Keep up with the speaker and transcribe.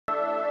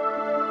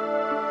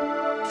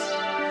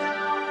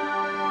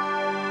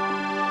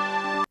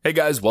Hey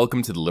guys,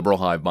 welcome to the Liberal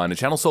Hive Mind, a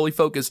channel solely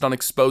focused on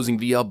exposing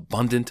the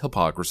abundant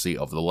hypocrisy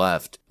of the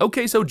left.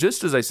 Okay, so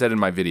just as I said in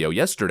my video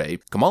yesterday,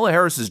 Kamala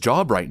Harris's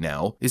job right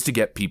now is to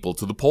get people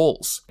to the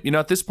polls. You know,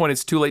 at this point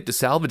it's too late to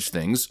salvage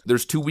things.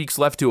 There's 2 weeks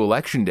left to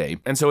election day,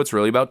 and so it's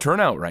really about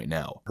turnout right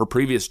now. Her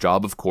previous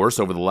job, of course,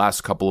 over the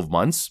last couple of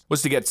months,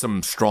 was to get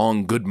some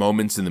strong, good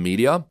moments in the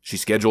media. She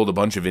scheduled a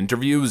bunch of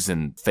interviews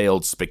and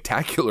failed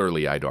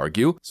spectacularly, I'd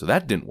argue, so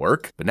that didn't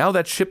work. But now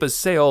that ship has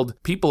sailed,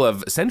 people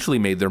have essentially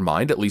made their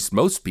mind, at least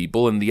most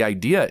people, and the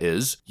idea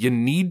is you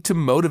need to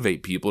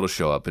motivate people to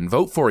show up and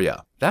vote for you.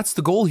 That's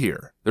the goal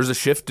here. There's a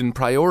shift in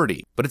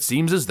priority, but it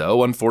seems as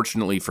though,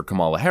 unfortunately for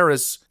Kamala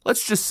Harris,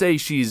 let's just say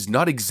she's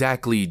not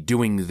exactly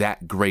doing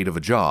that great of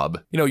a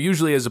job. You know,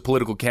 usually as a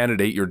political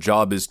candidate, your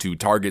job is to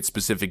target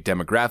specific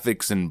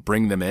demographics and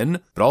bring them in,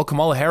 but all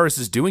Kamala Harris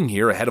is doing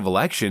here ahead of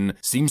election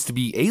seems to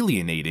be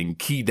alienating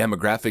key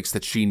demographics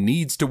that she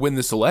needs to win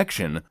this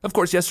election. Of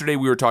course, yesterday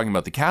we were talking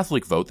about the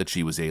Catholic vote that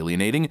she was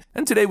alienating,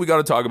 and today we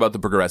gotta talk about the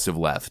progressive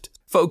left.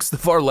 Folks, the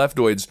far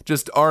leftoids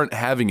just aren't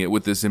having it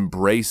with this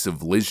embrace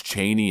of Liz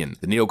Cheney and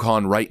the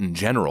neocon right in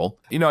general.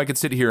 You know, I could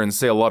sit here and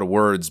say a lot of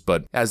words,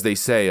 but as they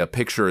say, a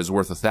picture is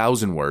worth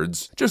 1,000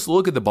 words. Just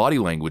look at the body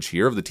language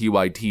here of the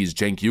TYT's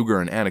Cenk Uygur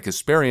and Ana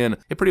Kasparian.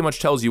 It pretty much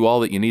tells you all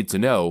that you need to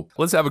know.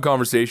 Let's have a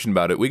conversation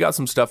about it. We got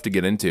some stuff to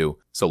get into,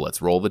 so let's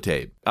roll the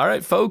tape. All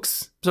right,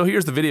 folks. So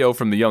here's the video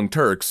from the Young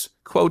Turks.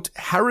 Quote,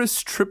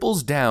 Harris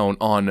triples down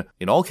on,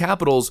 in all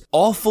capitals,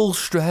 awful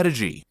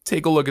strategy.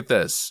 Take a look at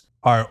this.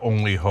 Our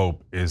only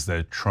hope is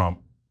that Trump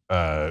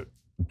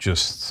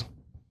just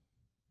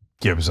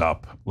gives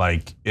up.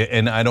 Like,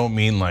 and I don't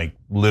mean like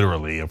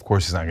literally, of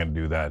course he's not gonna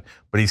do that,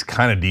 but he's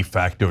kind of de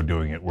facto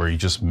doing it where he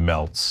just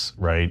melts,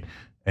 right?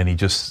 And he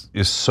just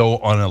is so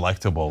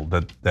unelectable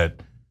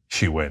that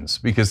she wins,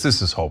 because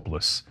this is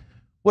hopeless.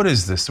 What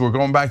is this? We're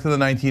going back to the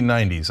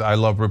 1990s. I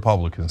love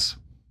Republicans.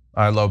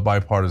 I love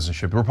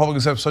bipartisanship.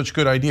 Republicans have such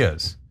good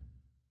ideas.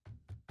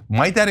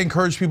 Might that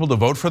encourage people to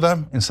vote for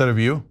them instead of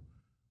you?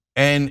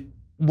 And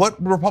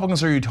what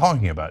Republicans are you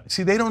talking about?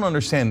 See, they don't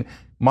understand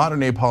modern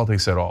day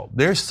politics at all.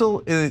 They're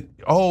still, we're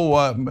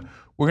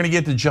going to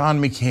get the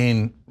John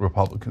McCain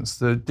Republicans,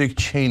 the Dick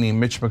Cheney,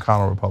 Mitch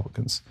McConnell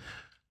Republicans.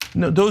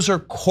 No, those are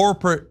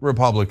corporate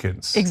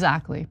Republicans.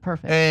 Exactly,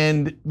 perfect.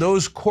 And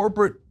those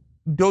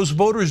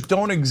voters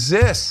don't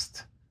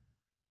exist.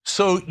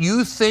 So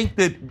you think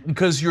that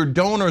because your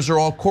donors are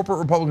all corporate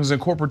Republicans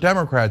and corporate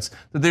Democrats,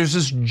 that there's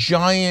this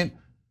giant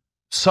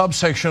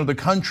subsection of the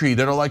country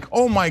that are like,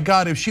 oh my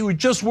God, if she would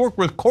just work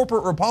with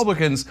corporate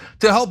Republicans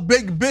to help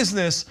big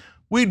business,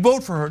 we'd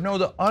vote for her. No,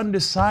 the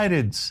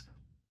undecideds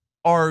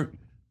are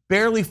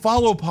barely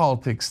follow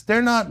politics.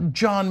 They're not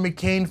John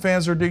McCain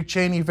fans or Dick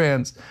Cheney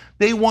fans.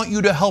 They want you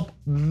to help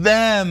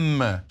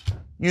them.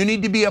 You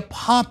need to be a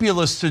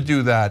populist to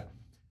do that.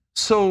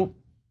 So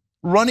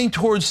running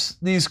towards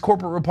these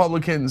corporate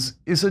Republicans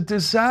is a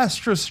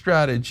disastrous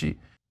strategy.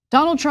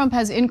 Donald Trump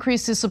has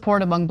increased his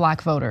support among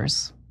Black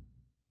voters.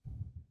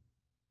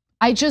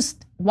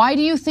 Why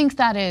do you think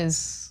that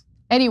is?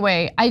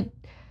 Anyway, I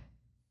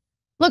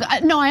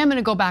am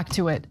gonna go back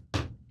to it.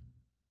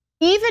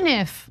 Even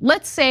if,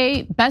 let's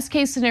say, best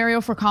case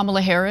scenario for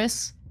Kamala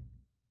Harris,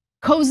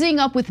 cozying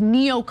up with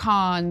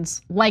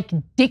neocons like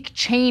Dick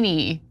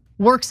Cheney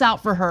works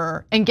out for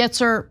her and gets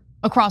her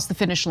across the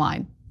finish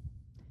line.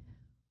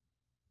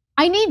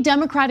 I need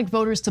Democratic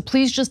voters to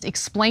please just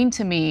explain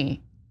to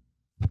me,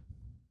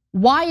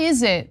 why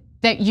is it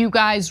that you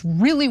guys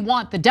really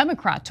want the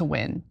Democrat to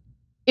win?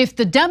 If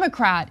the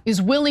Democrat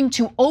is willing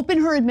to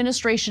open her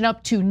administration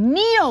up to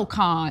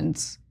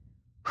neocons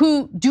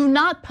who do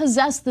not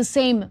possess the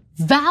same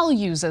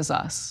values as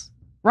us,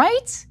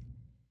 right?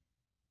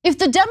 If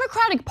the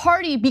Democratic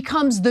Party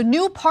becomes the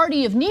new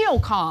party of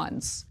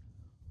neocons,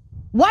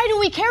 why do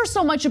we care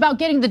so much about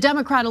getting the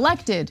Democrat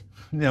elected?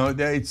 No,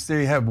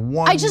 they have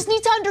one. I just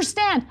need to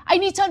understand. I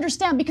need to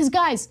understand because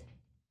guys,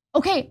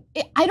 okay,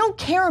 I don't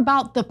care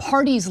about the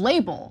party's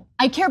label.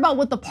 I care about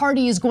what the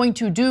party is going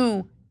to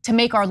do to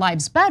make our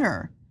lives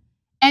better.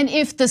 And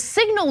if the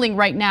signaling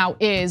right now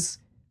is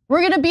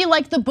we're gonna be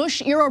like the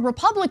Bush era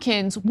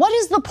Republicans, what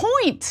is the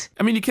point?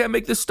 I mean, you can't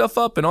make this stuff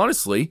up, and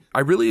honestly, I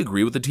really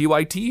agree with the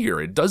TYT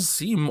here. It does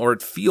seem, or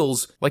it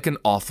feels like an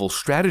awful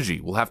strategy.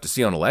 We'll have to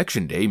see on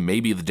election day.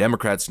 Maybe the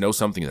Democrats know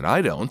something that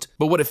I don't.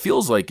 But what it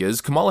feels like is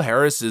Kamala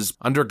Harris is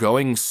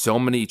undergoing so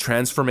many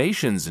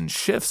transformations and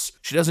shifts.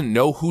 She doesn't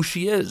know who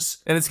she is.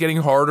 And it's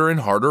getting harder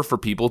and harder for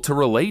people to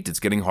relate. It's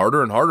getting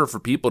harder and harder for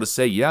people to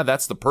say, yeah,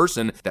 that's the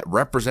person that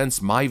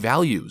represents my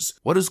values.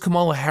 What does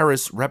Kamala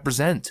Harris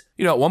represent?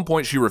 You know, at one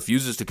point she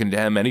refuses to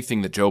condemn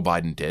anything that Joe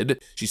Biden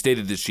did. She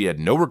stated that she had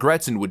no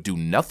regrets and would do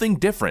nothing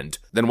different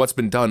than what's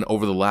been done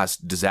over the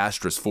last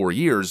disastrous 4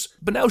 years.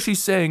 But now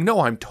she's saying, no,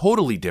 I'm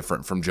totally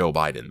different from Joe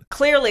Biden.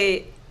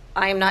 Clearly,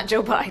 I am not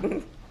Joe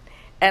Biden,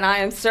 and I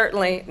am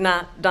certainly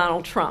not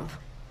Donald Trump.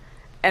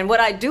 And what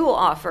I do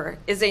offer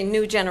is a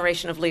new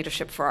generation of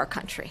leadership for our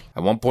country.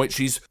 At one point,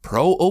 she's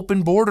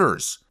pro-open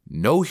borders.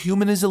 No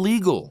human is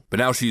illegal. But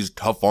now she's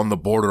tough on the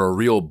border, a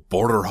real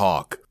border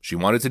hawk. She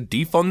wanted to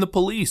defund the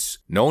police,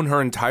 known her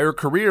entire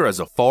career as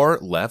a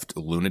far-left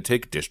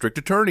lunatic district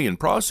attorney and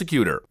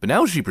prosecutor. But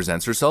now she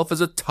presents herself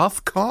as a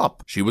tough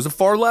cop. She was a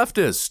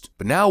far-leftist.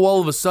 But now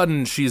all of a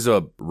sudden she's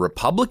a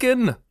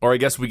Republican? Or I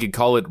guess we could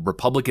call it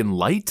Republican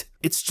light?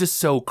 It's just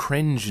so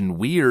cringe and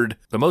weird,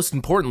 but most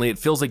importantly, it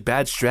feels like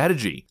bad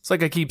strategy. It's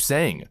like I keep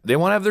saying, they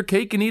want to have their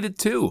cake and eat it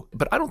too,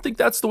 but I don't think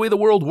that's the way the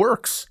world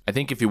works. I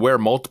think if you wear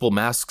multiple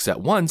masks at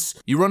once,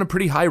 you run a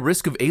pretty high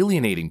risk of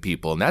alienating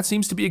people, and that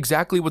seems to be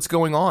exactly what's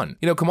going on.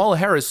 You know, Kamala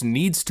Harris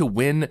needs to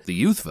win the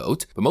youth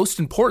vote, but most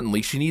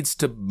importantly, she needs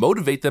to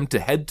motivate them to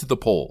head to the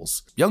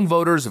polls. Young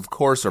voters, of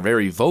course, are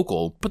very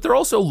vocal, but they're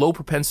also low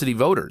propensity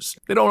voters.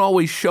 They don't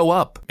always show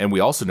up, and we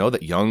also know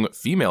that young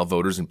female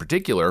voters in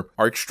particular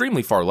are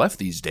extremely far left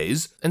these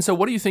days. And so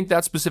what do you think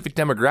that specific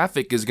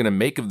demographic is going to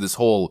make of this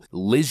whole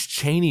Liz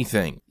Cheney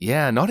thing?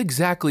 Yeah, not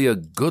exactly a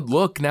good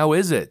look now,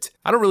 is it?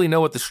 I don't really know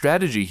what the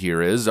strategy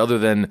here is other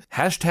than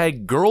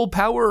hashtag girl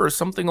power or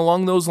something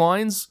along those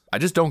lines. I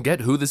just don't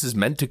get who this is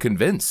meant to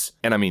convince.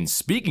 And I mean,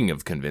 speaking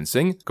of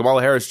convincing,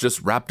 Kamala Harris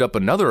just wrapped up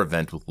another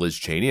event with Liz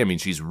Cheney. I mean,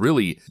 she's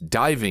really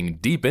diving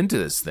deep into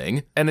this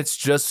thing, and it's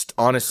just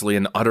honestly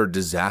an utter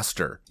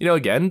disaster. You know,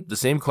 again, the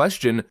same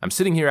question I'm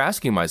sitting here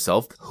asking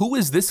myself, who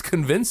is this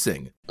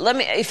convincing?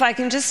 If I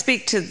can just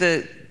speak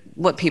to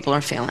what people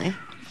are feeling.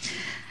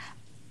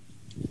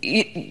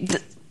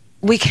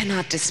 We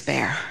cannot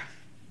despair.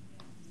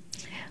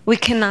 We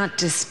cannot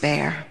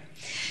despair.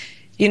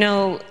 You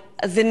know,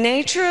 the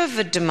nature of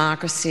a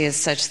democracy is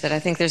such that I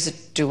think there's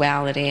a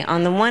duality.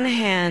 On the one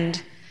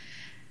hand,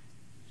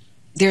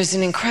 there's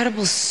an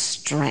incredible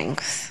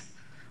strength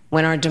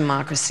when our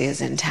democracy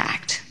is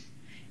intact.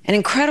 An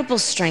incredible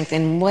strength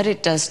in what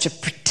it does to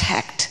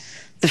protect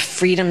the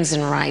freedoms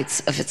and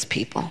rights of its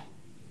people.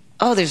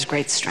 Oh, there's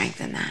great strength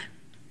in that.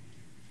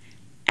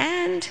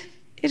 And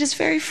it is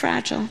very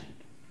fragile.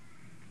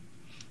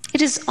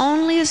 It is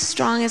only as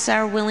strong as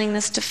our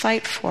willingness to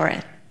fight for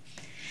it.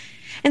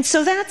 And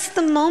so that's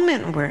the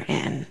moment we're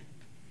in.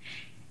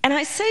 And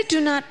I say do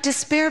not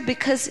despair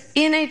because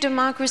in a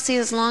democracy,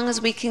 as long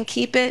as we can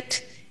keep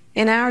it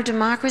in our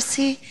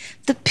democracy,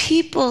 the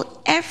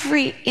people,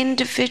 every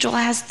individual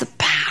has the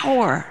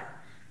power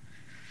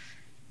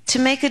to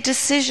make a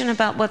decision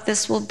about what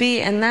this will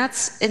be. And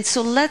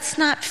so let's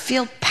not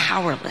feel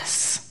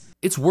powerless.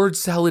 It's word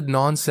salad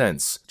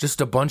nonsense,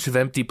 just a bunch of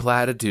empty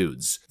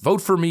platitudes.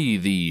 Vote for me,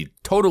 the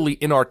totally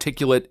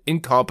inarticulate,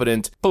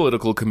 incompetent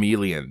political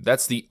chameleon.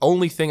 That's the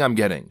only thing I'm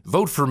getting.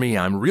 Vote for me,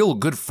 I'm real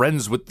good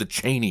friends with the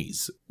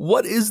Cheneys.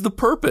 What is the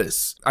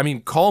purpose? I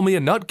mean, call me a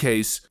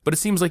nutcase, but it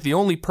seems like the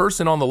only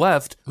person on the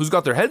left who's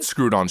got their head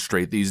screwed on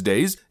straight these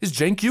days is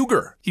Cenk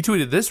Uygur. He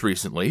tweeted this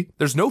recently: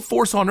 "There's no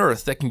force on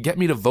earth that can get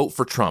me to vote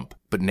for Trump,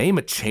 but name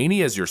a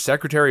Cheney as your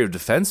Secretary of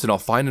Defense and I'll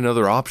find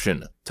another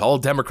option." To all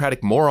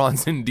Democratic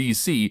morons in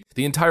DC,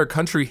 the entire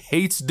country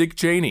hates Dick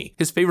Cheney.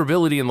 His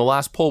favorability in the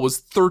last poll was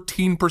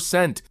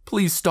 13%.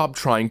 Please stop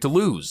trying to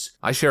lose.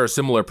 I share a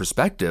similar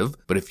perspective,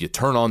 but if you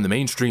turn on the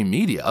mainstream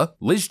media,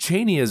 Liz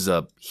Cheney is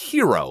a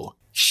hero.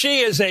 She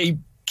is a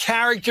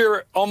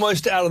character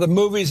almost out of the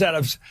movies, out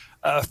of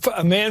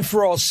A Man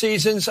for All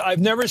Seasons.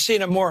 I've never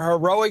seen a more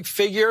heroic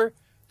figure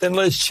than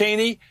Liz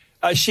Cheney.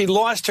 She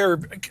lost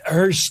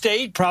her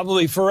state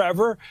probably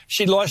forever.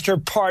 She lost her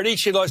party.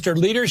 She lost her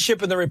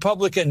leadership in the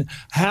Republican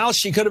House.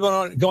 She could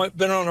have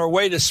been on her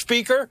way to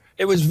Speaker.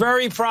 It was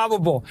very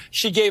probable.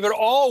 She gave it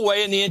all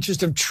away in the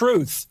interest of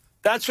truth.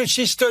 That's what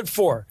she stood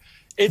for.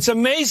 It's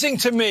amazing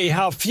to me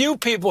how few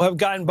people have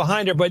gotten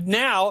behind her. But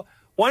now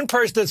one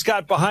person that's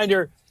got behind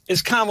her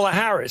is Kamala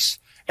Harris.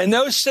 And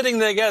those sitting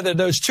together,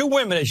 those two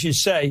women, as you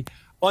say,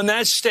 on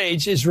that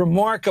stage is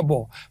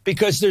remarkable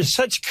because there's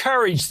such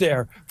courage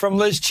there from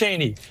Liz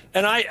Cheney.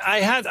 And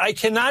I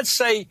cannot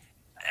say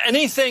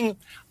anything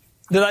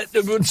that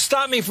would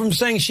stop me from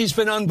saying she's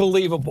been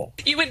unbelievable.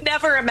 You would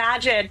never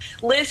imagine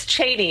Liz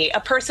Cheney, a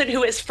person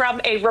who is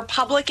from a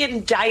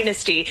Republican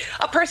dynasty,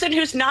 a person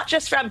who's not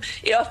just from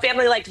a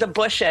family like the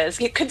Bushes,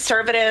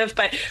 conservative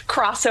but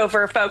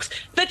crossover folks,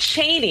 the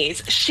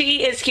Cheneys.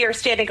 She is here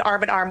standing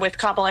arm in arm with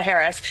Kamala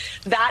Harris.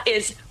 That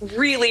is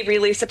really,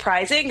 really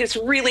surprising. It's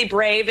really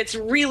brave. It's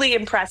really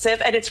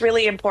impressive, and it's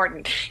really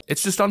important.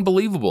 It's just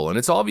unbelievable, and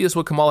it's obvious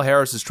what Kamala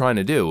Harris is trying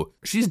to do.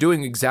 She's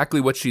doing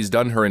exactly what she's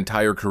done her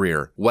entire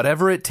career.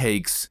 Whatever it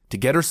takes to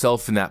get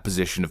herself in that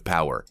position of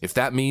power. If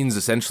that means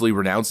essentially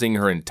renouncing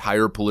her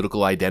entire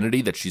political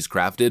identity that she's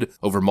crafted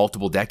over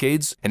multiple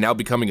decades and now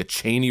becoming a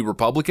Cheney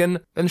Republican,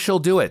 then she'll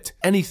do it.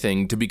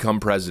 Anything to become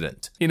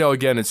president. You know,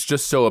 again, it's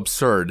just so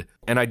absurd,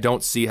 and I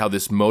don't see how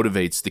this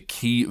motivates the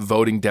key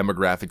voting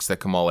demographics that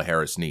Kamala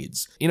Harris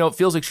needs. You know, it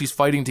feels like she's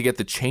fighting to get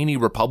the Cheney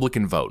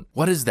Republican vote.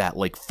 What is that,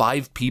 like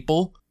 5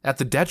 people? At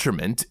the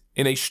detriment,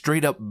 in a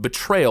straight-up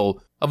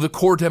betrayal of the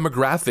core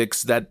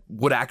demographics that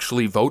would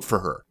actually vote for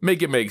her.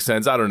 Make it make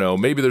sense. I don't know.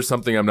 Maybe there's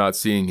something I'm not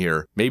seeing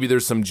here. Maybe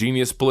there's some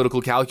genius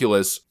political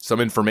calculus,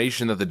 some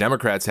information that the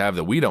Democrats have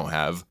that we don't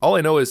have. All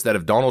I know is that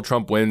if Donald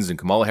Trump wins and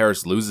Kamala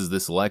Harris loses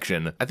this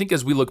election, I think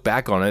as we look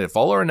back on it, if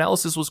all our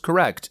analysis was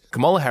correct,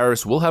 Kamala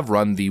Harris will have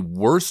run the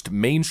worst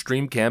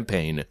mainstream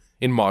campaign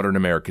in modern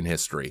American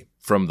history.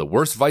 From the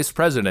worst vice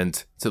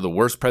president to the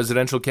worst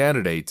presidential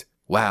candidate.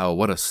 Wow,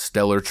 what a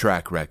stellar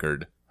track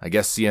record. I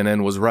guess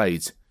CNN was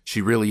right.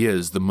 She really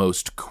is the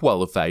most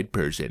qualified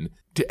person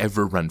to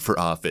ever run for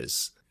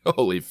office.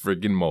 Holy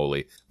friggin'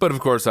 moly. But of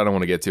course, I don't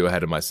want to get too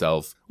ahead of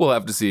myself. We'll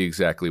have to see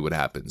exactly what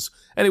happens.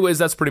 Anyways,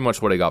 that's pretty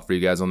much what I got for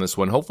you guys on this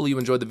one. Hopefully you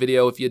enjoyed the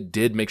video. If you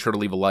did, make sure to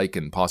leave a like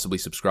and possibly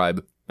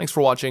subscribe. Thanks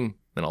for watching,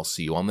 and I'll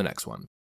see you on the next one.